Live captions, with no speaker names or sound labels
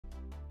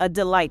a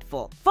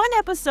delightful, fun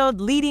episode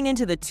leading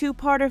into the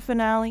two-parter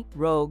finale.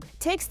 Rogue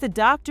takes the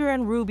Doctor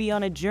and Ruby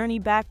on a journey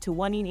back to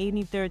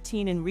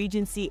 1813 in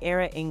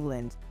Regency-era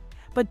England.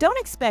 But don't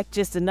expect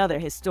just another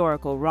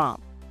historical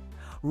romp.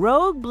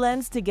 Rogue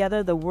blends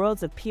together the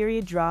worlds of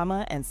period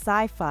drama and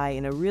sci-fi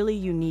in a really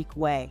unique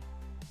way.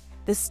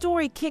 The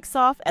story kicks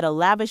off at a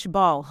lavish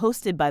ball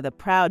hosted by the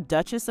proud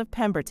Duchess of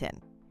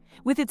Pemberton.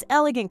 With its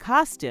elegant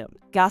costume,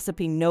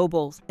 gossiping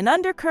nobles, an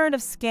undercurrent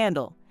of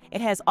scandal, it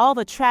has all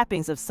the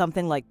trappings of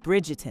something like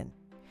Bridgerton.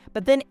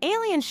 But then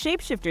alien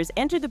shapeshifters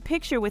enter the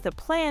picture with a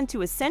plan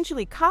to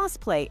essentially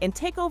cosplay and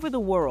take over the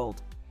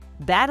world.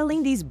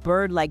 Battling these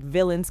bird-like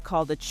villains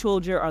called the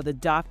Chuldur are the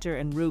Doctor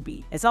and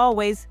Ruby, as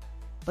always,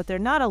 but they're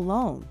not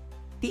alone.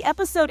 The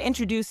episode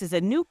introduces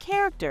a new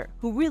character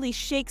who really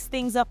shakes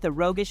things up, the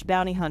roguish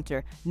bounty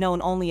hunter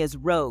known only as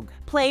Rogue,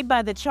 played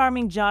by the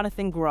charming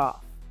Jonathan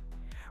Groff.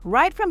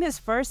 Right from his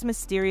first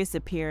mysterious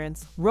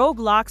appearance, Rogue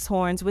locks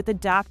horns with the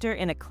Doctor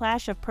in a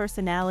clash of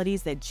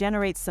personalities that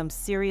generates some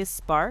serious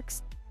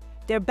sparks.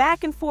 Their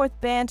back-and-forth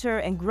banter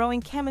and growing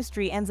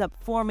chemistry ends up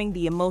forming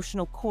the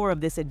emotional core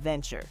of this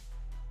adventure.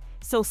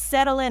 So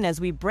settle in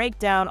as we break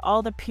down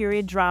all the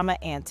period drama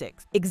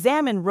antics,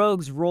 examine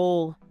Rogue's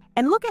role,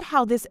 and look at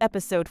how this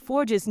episode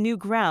forges new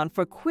ground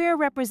for queer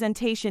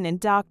representation in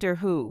Doctor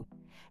Who.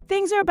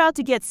 Things are about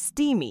to get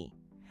steamy.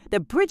 The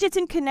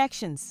Bridgerton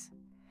Connections.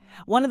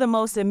 One of the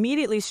most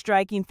immediately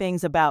striking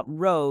things about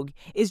Rogue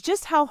is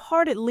just how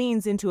hard it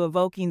leans into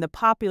evoking the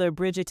popular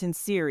Bridgerton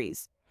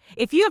series.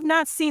 If you have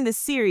not seen the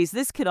series,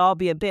 this could all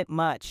be a bit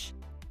much.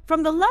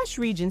 From the lush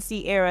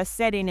Regency era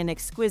setting in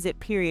exquisite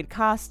period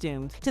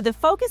costumes to the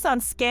focus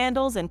on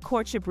scandals and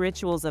courtship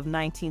rituals of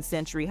 19th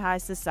century high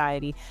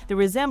society, the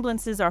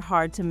resemblances are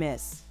hard to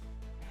miss.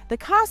 The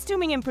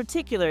costuming in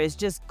particular is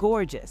just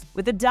gorgeous,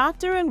 with the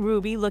Doctor and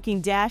Ruby looking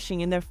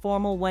dashing in their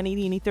formal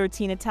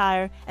 1813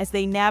 attire as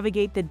they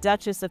navigate the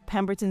Duchess of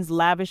Pemberton's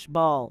lavish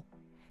ball.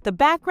 The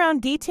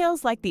background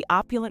details like the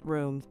opulent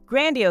rooms,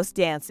 grandiose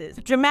dances,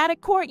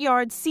 dramatic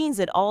courtyard scenes,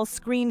 it all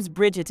screams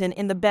Bridgerton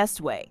in the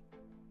best way.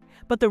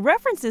 But the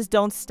references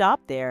don't stop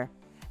there.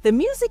 The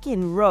music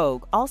in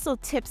Rogue also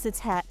tips its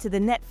hat to the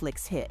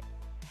Netflix hit.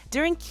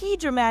 During key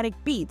dramatic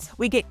beats,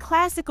 we get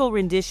classical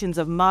renditions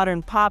of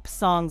modern pop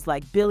songs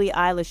like Billie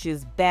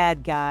Eilish's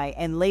Bad Guy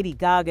and Lady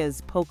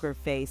Gaga's Poker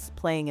Face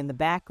playing in the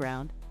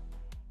background.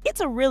 It's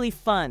a really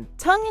fun,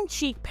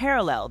 tongue-in-cheek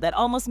parallel that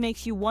almost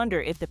makes you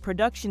wonder if the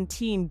production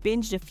team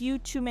binged a few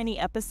too many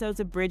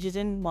episodes of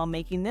Bridgerton while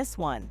making this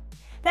one.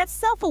 That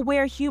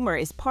self-aware humor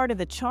is part of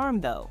the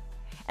charm, though,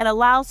 and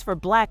allows for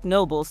black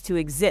nobles to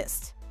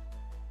exist.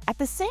 At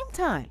the same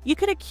time, you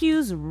could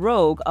accuse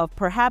Rogue of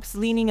perhaps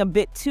leaning a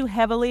bit too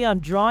heavily on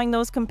drawing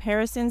those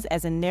comparisons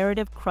as a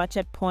narrative crutch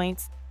at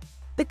points.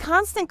 The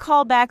constant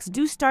callbacks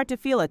do start to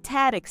feel a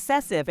tad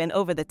excessive and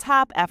over the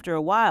top after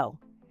a while.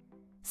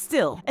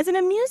 Still, as an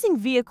amusing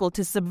vehicle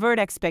to subvert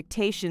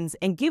expectations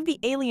and give the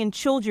alien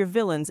Chuldur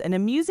villains an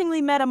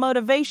amusingly meta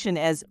motivation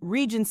as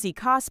Regency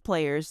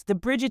cosplayers, the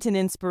Bridgerton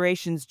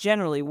inspirations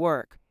generally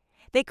work.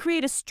 They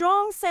create a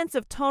strong sense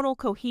of tonal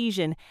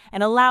cohesion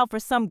and allow for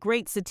some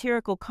great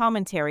satirical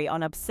commentary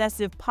on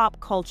obsessive pop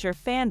culture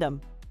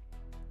fandom.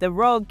 The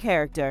Rogue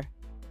character.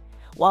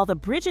 While the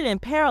Bridgerton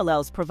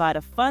parallels provide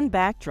a fun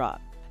backdrop,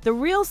 the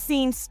real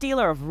scene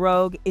stealer of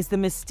Rogue is the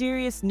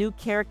mysterious new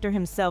character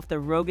himself, the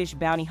roguish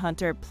bounty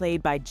hunter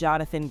played by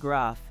Jonathan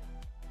Groff.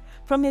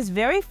 From his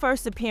very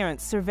first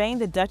appearance surveying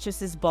the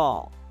Duchess's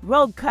ball,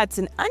 Rogue cuts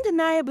an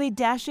undeniably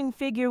dashing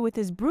figure with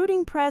his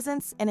brooding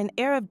presence and an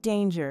air of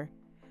danger.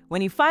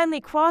 When he finally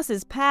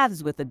crosses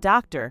paths with the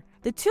Doctor,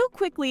 the two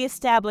quickly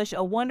establish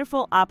a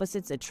wonderful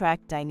opposites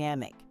attract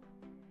dynamic.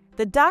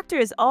 The Doctor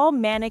is all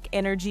manic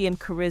energy and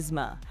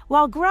charisma,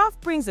 while Groff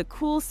brings a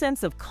cool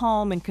sense of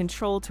calm and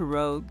control to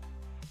Rogue.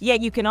 Yet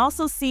you can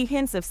also see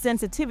hints of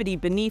sensitivity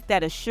beneath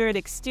that assured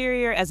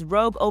exterior as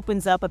Rogue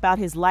opens up about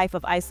his life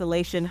of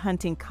isolation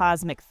hunting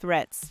cosmic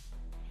threats.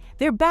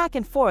 Their back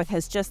and forth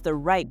has just the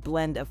right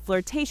blend of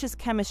flirtatious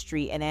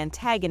chemistry and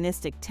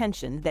antagonistic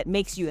tension that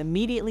makes you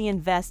immediately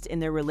invest in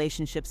their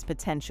relationship's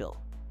potential.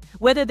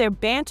 Whether they're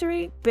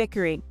bantering,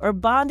 bickering, or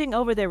bonding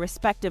over their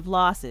respective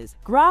losses,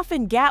 Groff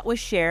and Gatwa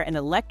share an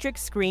electric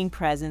screen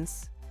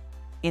presence.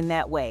 In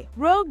that way,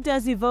 Rogue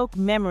does evoke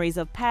memories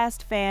of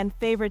past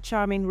fan-favorite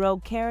charming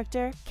Rogue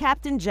character,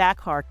 Captain Jack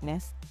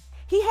Harkness.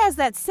 He has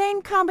that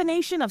same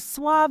combination of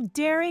suave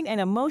daring and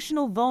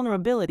emotional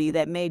vulnerability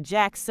that made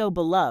Jack so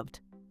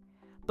beloved.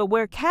 But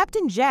where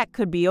Captain Jack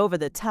could be over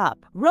the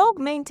top, Rogue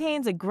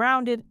maintains a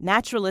grounded,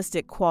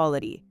 naturalistic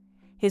quality.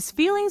 His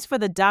feelings for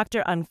the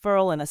Doctor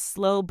unfurl in a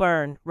slow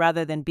burn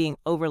rather than being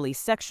overly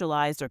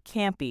sexualized or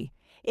campy.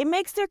 It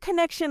makes their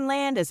connection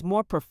land as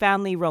more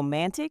profoundly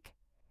romantic.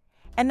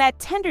 And that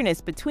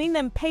tenderness between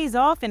them pays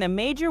off in a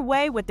major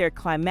way with their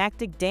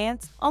climactic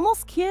dance,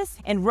 almost kiss,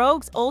 and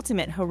Rogue's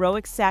ultimate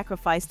heroic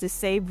sacrifice to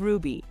save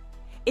Ruby.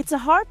 It's a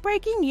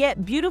heartbreaking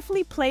yet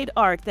beautifully played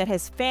arc that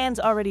has fans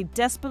already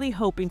desperately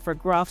hoping for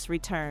Groff's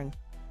return.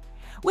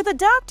 With the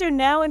Doctor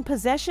now in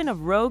possession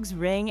of Rogue's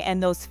ring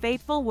and those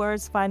fateful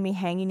words find me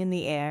hanging in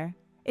the air,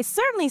 It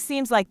certainly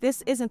seems like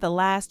this isn't the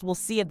last we'll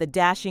see of the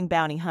dashing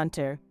bounty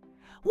hunter.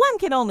 One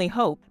can only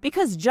hope,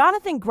 because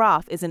Jonathan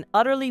Groff is an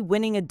utterly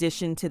winning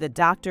addition to the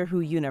Doctor Who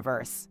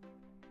universe.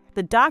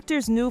 The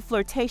Doctor's new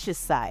flirtatious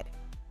side.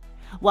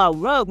 While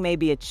Rogue may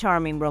be a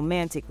charming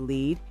romantic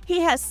lead,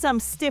 he has some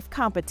stiff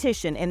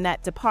competition in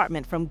that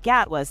department from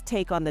Gatwa's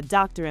take on the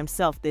Doctor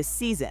himself this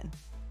season.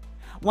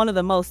 One of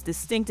the most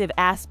distinctive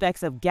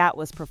aspects of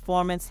Gatwa's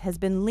performance has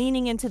been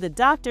leaning into the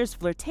Doctor's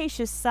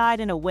flirtatious side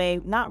in a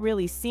way not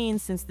really seen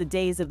since the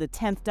days of the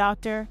 10th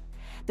Doctor.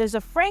 There's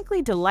a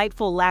frankly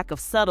delightful lack of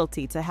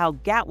subtlety to how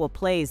Gatwa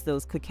plays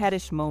those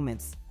coquettish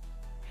moments.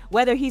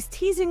 Whether he's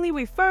teasingly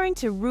referring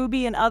to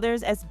Ruby and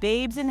others as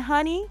babes and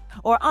honey,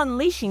 or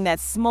unleashing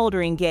that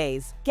smoldering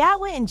gaze,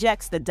 Gatwa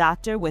injects the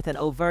Doctor with an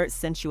overt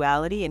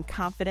sensuality and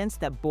confidence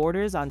that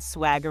borders on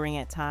swaggering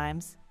at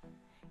times.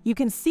 You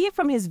can see it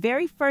from his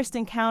very first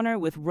encounter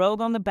with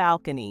Rogue on the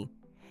balcony.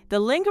 The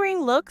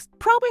lingering looks,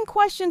 probing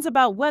questions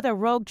about whether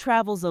Rogue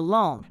travels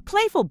alone,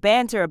 playful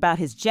banter about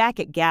his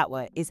jacket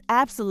Gatwa is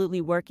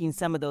absolutely working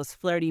some of those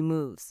flirty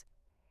moves.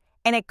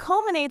 And it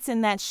culminates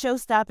in that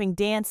show-stopping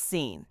dance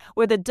scene,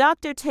 where the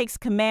Doctor takes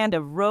command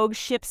of Rogue's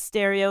ship's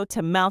stereo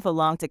to mouth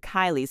along to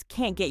Kylie's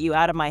Can't Get You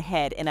Out of My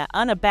Head in an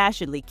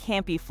unabashedly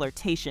campy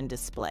flirtation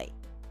display.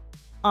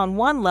 On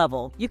one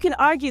level, you can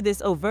argue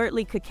this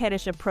overtly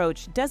coquettish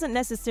approach doesn't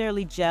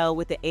necessarily gel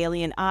with the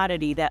alien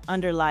oddity that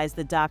underlies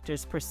the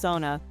Doctor's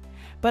persona.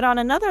 But on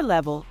another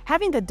level,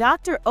 having the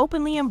Doctor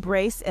openly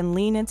embrace and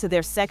lean into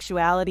their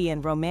sexuality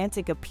and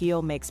romantic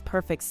appeal makes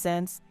perfect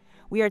sense.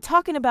 We are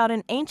talking about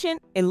an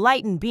ancient,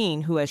 enlightened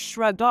being who has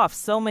shrugged off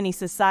so many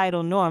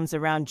societal norms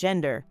around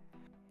gender.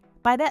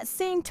 By that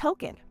same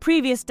token,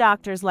 previous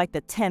Doctors like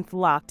the 10th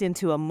locked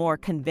into a more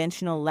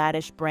conventional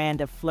laddish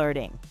brand of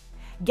flirting.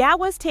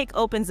 Gatwa's take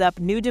opens up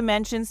new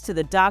dimensions to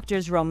the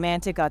Doctor's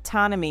romantic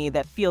autonomy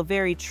that feel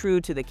very true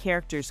to the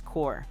character's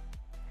core.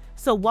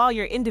 So while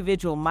your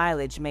individual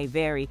mileage may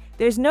vary,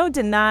 there's no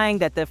denying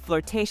that the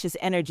flirtatious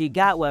energy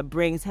Gatwa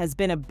brings has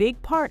been a big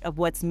part of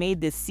what's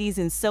made this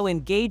season so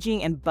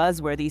engaging and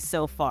buzzworthy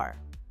so far.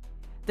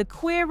 The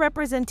queer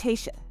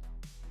representation.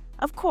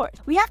 Of course,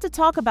 we have to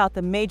talk about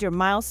the major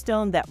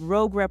milestone that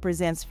Rogue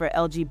represents for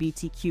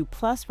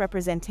LGBTQ+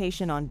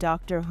 representation on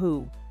Doctor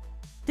Who.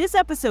 This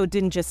episode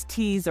didn't just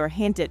tease or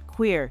hint at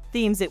queer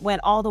themes, it went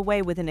all the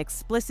way with an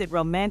explicit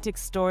romantic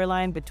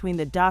storyline between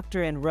the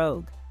Doctor and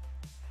Rogue.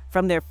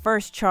 From their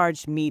first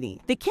charged meeting,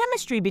 the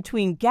chemistry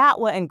between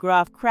Gatwa and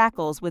Groff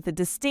crackles with a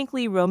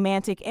distinctly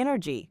romantic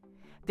energy.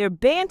 Their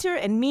banter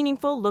and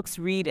meaningful looks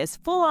read as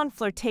full-on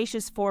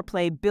flirtatious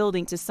foreplay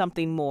building to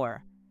something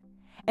more.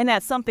 And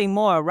that something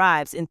more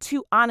arrives in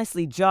two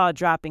honestly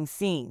jaw-dropping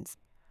scenes.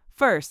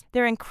 First,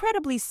 their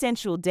incredibly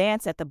sensual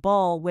dance at the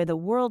ball where the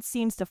world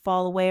seems to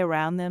fall away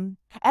around them,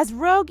 as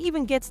Rogue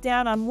even gets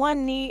down on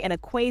one knee in a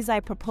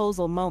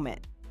quasi-proposal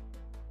moment.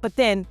 But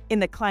then, in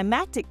the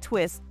climactic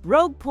twist,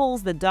 Rogue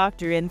pulls the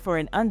Doctor in for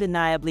an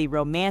undeniably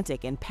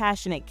romantic and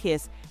passionate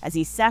kiss as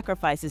he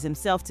sacrifices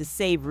himself to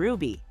save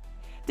Ruby.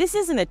 This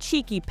isn't a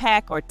cheeky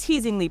peck or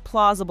teasingly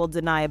plausible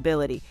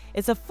deniability.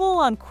 It's a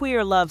full-on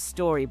queer love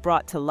story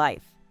brought to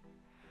life.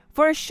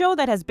 For a show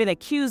that has been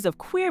accused of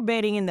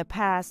queer-baiting in the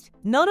past,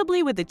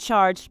 notably with the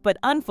charged but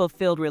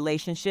unfulfilled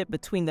relationship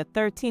between the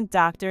 13th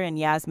Doctor and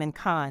Yasmin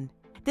Khan,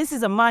 this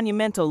is a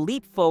monumental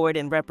leap forward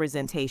in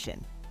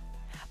representation.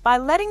 By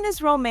letting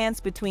this romance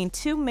between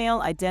two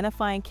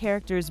male-identifying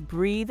characters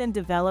breathe and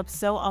develop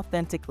so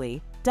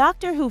authentically,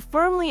 Doctor Who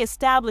firmly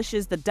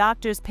establishes the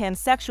Doctor's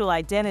pansexual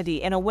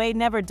identity in a way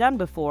never done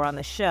before on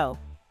the show.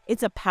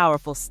 It's a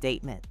powerful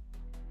statement.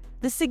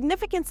 The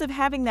significance of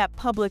having that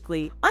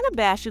publicly,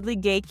 unabashedly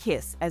gay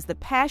kiss as the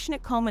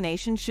passionate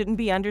culmination shouldn't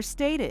be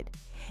understated.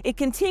 It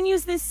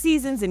continues this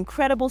season's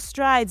incredible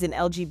strides in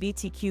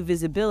LGBTQ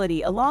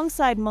visibility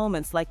alongside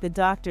moments like the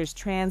Doctor's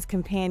trans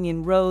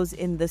companion Rose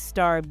in The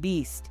Star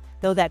Beast,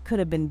 though that could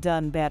have been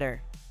done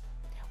better.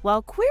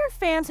 While queer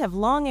fans have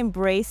long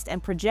embraced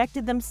and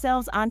projected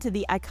themselves onto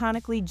the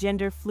iconically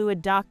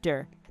gender-fluid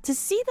Doctor, to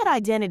see that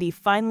identity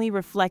finally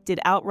reflected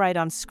outright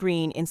on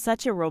screen in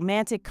such a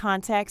romantic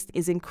context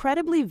is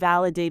incredibly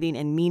validating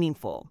and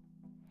meaningful.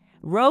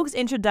 Rogue's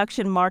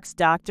introduction marks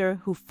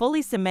Doctor Who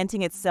fully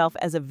cementing itself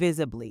as a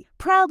visibly,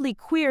 proudly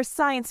queer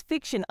science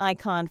fiction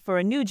icon for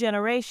a new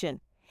generation.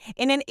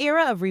 In an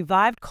era of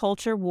revived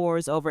culture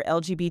wars over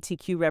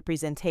LGBTQ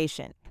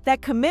representation,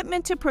 that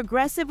commitment to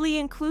progressively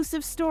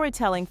inclusive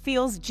storytelling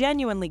feels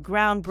genuinely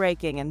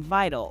groundbreaking and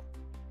vital.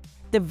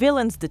 The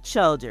villain's the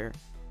Chuldur.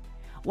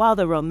 While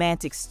the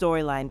romantic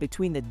storyline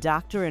between the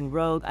Doctor and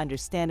Rogue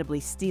understandably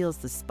steals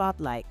the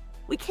spotlight,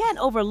 we can't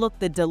overlook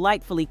the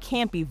delightfully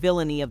campy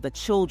villainy of the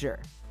Chuldur.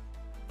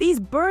 These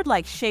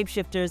bird-like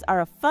shapeshifters are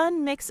a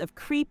fun mix of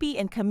creepy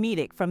and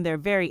comedic from their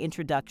very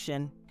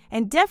introduction,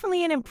 and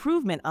definitely an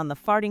improvement on the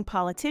farting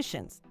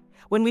politicians.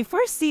 When we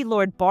first see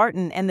Lord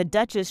Barton and the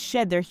Duchess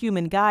shed their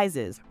human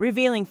guises,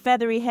 revealing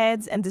feathery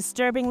heads and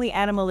disturbingly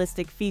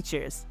animalistic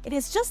features, it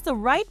is just the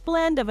right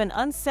blend of an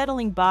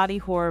unsettling body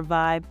horror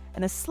vibe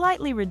and a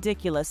slightly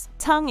ridiculous,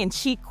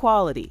 tongue-in-cheek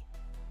quality.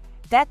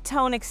 That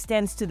tone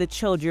extends to the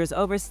Chuldur's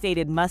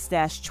overstated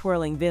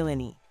mustache-twirling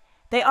villainy.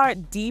 They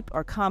aren't deep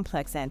or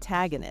complex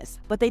antagonists,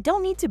 but they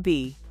don't need to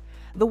be.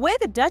 The way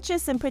the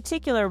Duchess in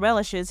particular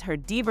relishes her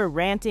diva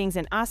rantings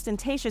and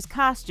ostentatious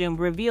costume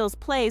reveals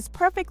plays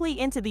perfectly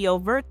into the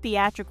overt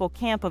theatrical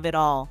camp of it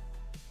all.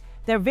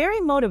 Their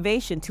very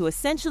motivation to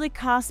essentially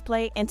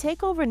cosplay and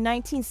take over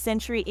 19th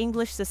century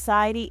English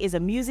society is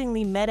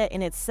amusingly meta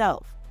in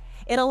itself.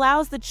 It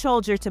allows the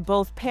Chuldur to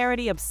both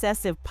parody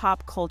obsessive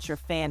pop culture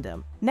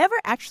fandom, never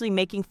actually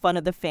making fun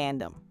of the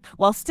fandom,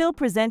 while still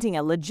presenting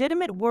a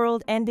legitimate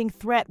world-ending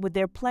threat with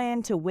their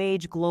plan to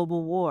wage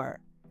global war.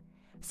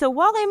 So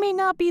while they may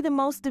not be the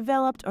most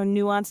developed or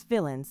nuanced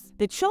villains,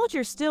 the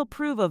Chuldur still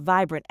prove a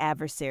vibrant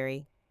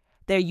adversary.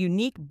 Their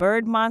unique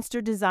bird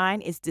monster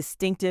design is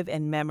distinctive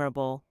and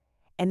memorable,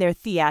 and their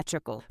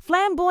theatrical,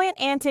 flamboyant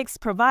antics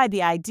provide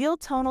the ideal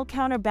tonal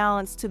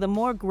counterbalance to the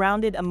more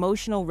grounded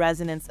emotional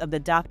resonance of the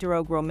Dr.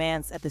 Rogue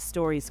romance at the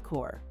story's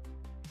core.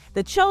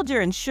 The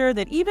Chuldur ensure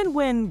that even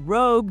when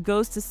Rogue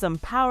goes to some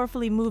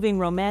powerfully moving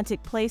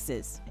romantic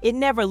places, it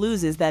never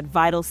loses that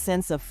vital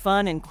sense of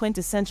fun and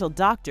quintessential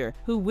Doctor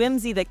Who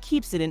whimsy that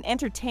keeps it an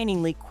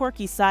entertainingly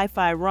quirky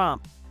sci-fi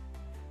romp.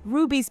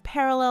 Ruby's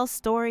parallel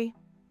story?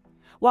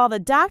 While the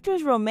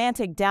Doctor's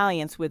romantic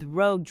dalliance with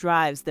Rogue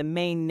drives the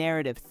main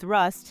narrative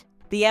thrust,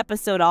 the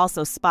episode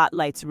also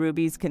spotlights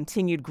Ruby's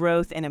continued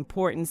growth and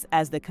importance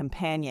as the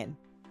companion.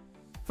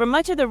 For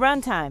much of the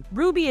runtime,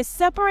 Ruby is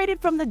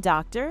separated from the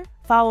Doctor,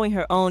 following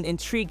her own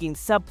intriguing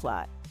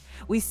subplot.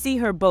 We see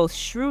her both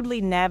shrewdly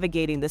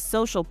navigating the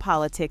social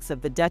politics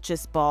of the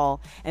Duchess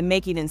Ball and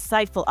making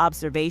insightful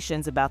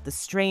observations about the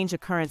strange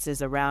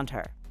occurrences around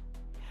her.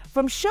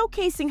 From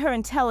showcasing her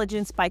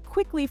intelligence by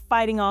quickly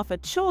fighting off a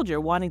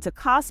Chuldur wanting to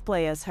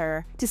cosplay as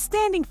her, to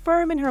standing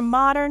firm in her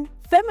modern,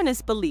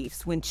 feminist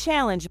beliefs when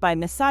challenged by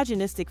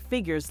misogynistic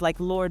figures like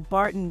Lord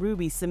Barton,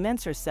 Ruby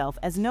cements herself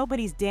as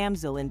nobody's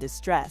damsel in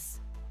distress.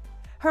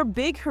 Her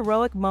big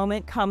heroic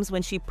moment comes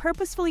when she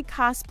purposefully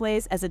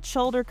cosplays as a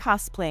Chuldur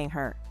cosplaying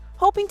her,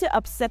 hoping to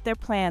upset their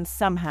plans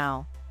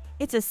somehow.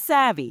 It's a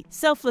savvy,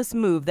 selfless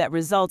move that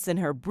results in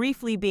her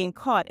briefly being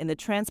caught in the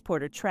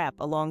transporter trap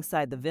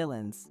alongside the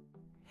villains.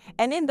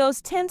 And in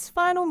those tense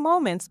final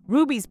moments,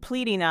 Ruby's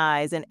pleading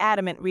eyes and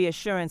adamant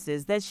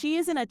reassurances that she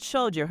isn't a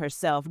Chuldur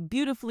herself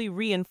beautifully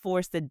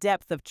reinforce the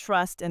depth of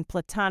trust and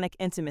platonic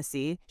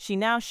intimacy she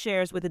now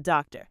shares with the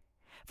Doctor.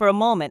 For a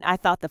moment, I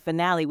thought the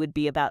finale would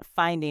be about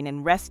finding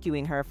and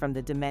rescuing her from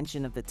the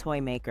dimension of the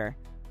Toymaker.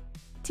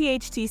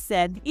 THT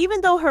said, even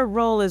though her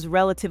role is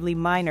relatively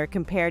minor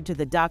compared to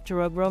the Dr.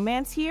 Rogue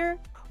romance here,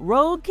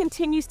 Rogue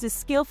continues to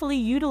skillfully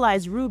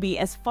utilize Ruby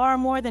as far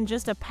more than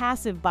just a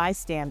passive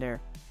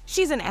bystander.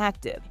 She's an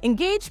active,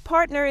 engaged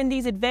partner in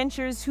these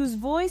adventures whose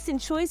voice and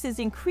choices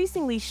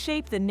increasingly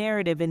shape the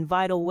narrative in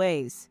vital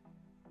ways.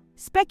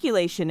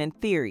 Speculation and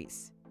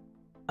theories.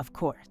 Of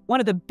course, one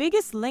of the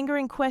biggest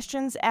lingering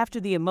questions after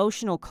the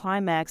emotional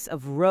climax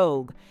of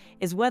Rogue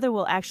is whether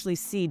we'll actually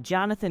see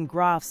Jonathan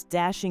Groff's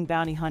dashing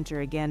bounty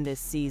hunter again this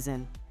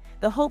season.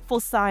 The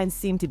hopeful signs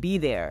seem to be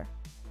there.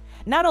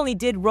 Not only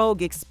did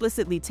Rogue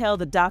explicitly tell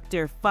the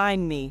Doctor,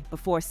 "Find me,"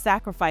 before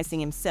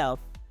sacrificing himself,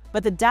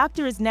 but the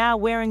Doctor is now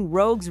wearing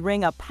Rogue's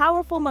ring, a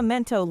powerful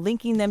memento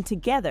linking them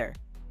together.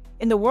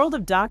 In the world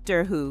of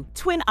Doctor Who,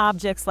 twin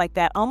objects like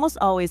that almost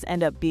always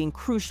end up being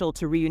crucial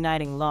to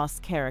reuniting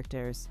lost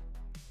characters.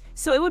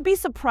 So it would be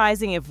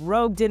surprising if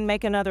Rogue didn't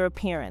make another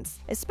appearance,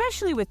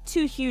 especially with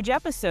 2 huge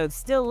episodes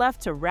still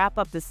left to wrap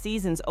up the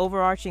season's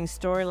overarching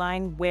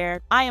storyline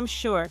where, I am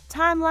sure,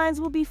 timelines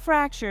will be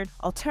fractured,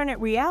 alternate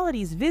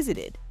realities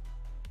visited.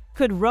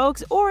 Could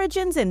Rogue's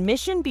origins and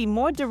mission be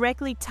more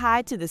directly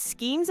tied to the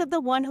schemes of the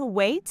One Who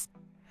Waits?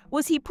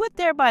 Was he put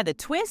there by the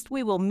twist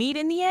we will meet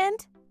in the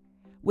end?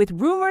 With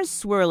rumors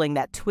swirling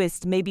that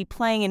Twist may be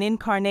playing an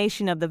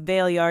incarnation of the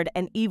Valeyard,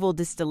 an evil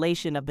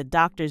distillation of the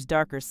Doctor's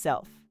darker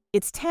self,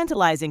 it's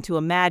tantalizing to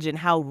imagine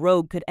how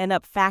Rogue could end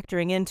up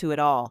factoring into it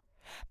all.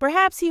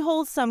 Perhaps he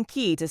holds some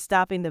key to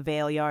stopping the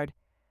Valeyard.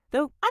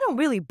 Though I don't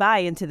really buy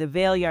into the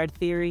Valeyard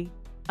theory.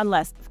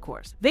 Unless, of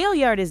course,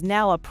 Valeyard is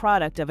now a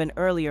product of an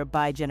earlier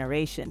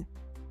bi-generation.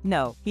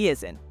 No, he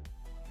isn't.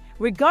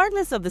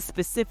 Regardless of the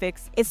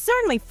specifics, it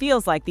certainly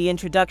feels like the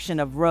introduction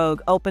of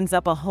Rogue opens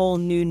up a whole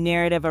new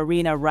narrative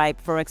arena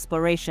ripe for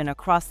exploration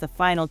across the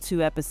final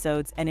 2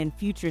 episodes and in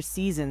future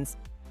seasons.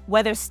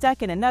 Whether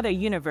stuck in another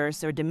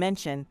universe or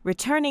dimension,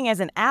 returning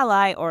as an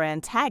ally or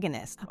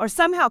antagonist, or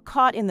somehow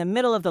caught in the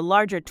middle of the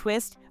larger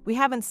twist, we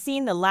haven't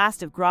seen the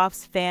last of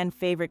Groff's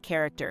fan-favorite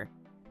character.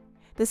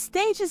 The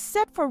stage is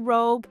set for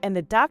Rogue and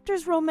the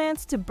Doctor's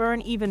romance to burn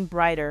even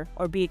brighter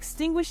or be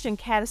extinguished in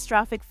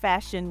catastrophic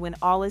fashion when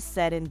all is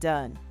said and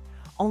done.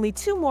 Only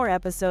 2 more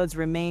episodes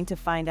remain to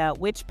find out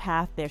which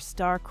path their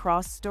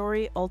star-crossed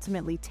story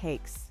ultimately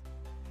takes.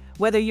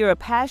 Whether you're a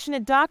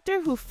passionate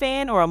Doctor Who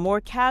fan or a more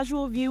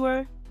casual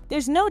viewer,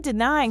 there's no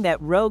denying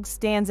that Rogue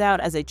stands out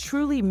as a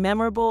truly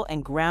memorable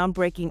and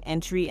groundbreaking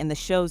entry in the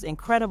show's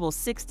incredible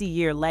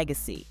 60-year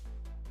legacy.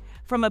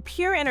 From a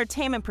pure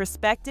entertainment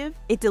perspective,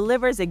 it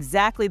delivers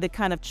exactly the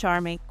kind of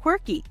charming,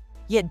 quirky,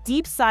 yet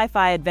deep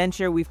sci-fi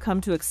adventure we've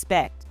come to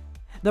expect.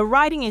 The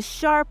writing is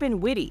sharp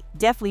and witty,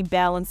 deftly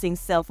balancing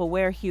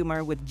self-aware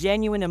humor with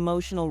genuine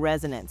emotional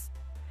resonance.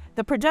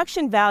 The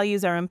production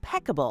values are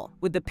impeccable,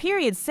 with the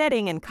period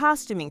setting and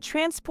costuming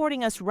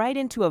transporting us right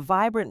into a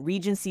vibrant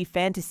Regency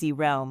fantasy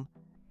realm.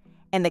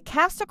 And the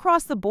cast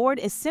across the board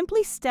is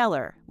simply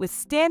stellar, with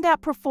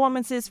standout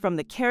performances from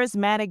the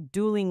charismatic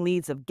dueling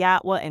leads of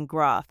Gatwa and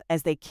Groff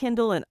as they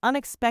kindle an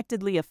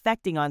unexpectedly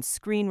affecting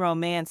on-screen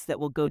romance that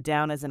will go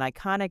down as an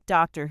iconic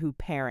Doctor Who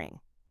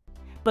pairing.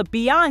 But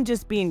beyond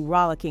just being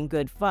rollicking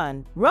good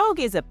fun, Rogue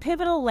is a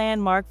pivotal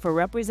landmark for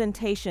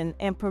representation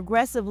and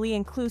progressively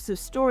inclusive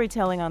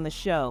storytelling on the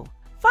show,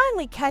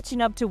 finally catching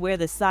up to where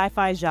the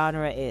sci-fi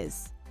genre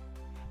is.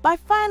 By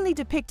finally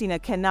depicting a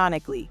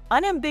canonically,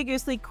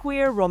 unambiguously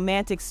queer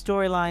romantic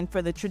storyline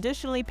for the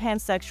traditionally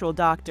pansexual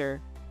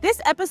Doctor,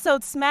 this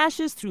episode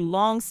smashes through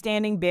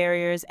long-standing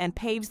barriers and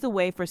paves the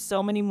way for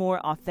so many more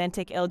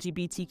authentic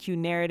LGBTQ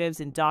narratives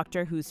in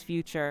Doctor Who's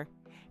future.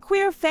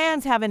 Queer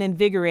fans have an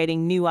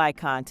invigorating new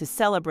icon to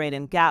celebrate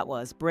in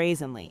Gatwa's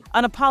brazenly,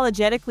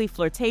 unapologetically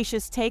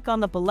flirtatious take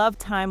on the beloved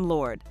Time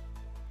Lord.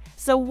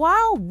 So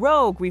while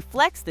Rogue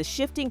reflects the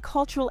shifting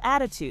cultural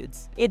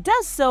attitudes, it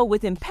does so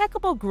with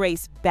impeccable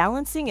grace,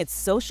 balancing its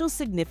social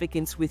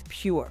significance with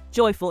pure,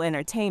 joyful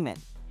entertainment.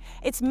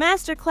 It's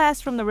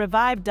masterclass from the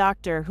revived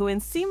Doctor Who in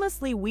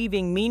seamlessly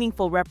weaving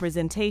meaningful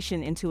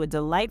representation into a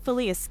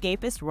delightfully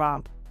escapist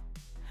romp.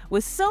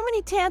 With so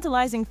many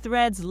tantalizing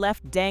threads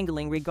left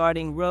dangling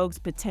regarding Rogue's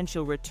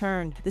potential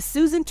return, the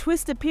Susan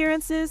Twist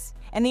appearances,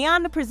 and the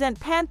omnipresent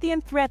Pantheon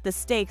threat, the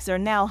stakes are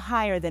now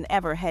higher than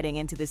ever heading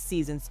into this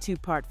season's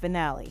two-part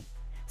finale.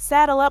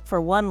 Saddle up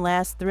for one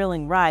last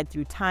thrilling ride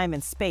through time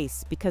and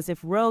space, because if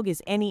Rogue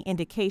is any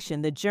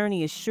indication, the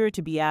journey is sure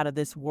to be out of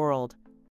this world.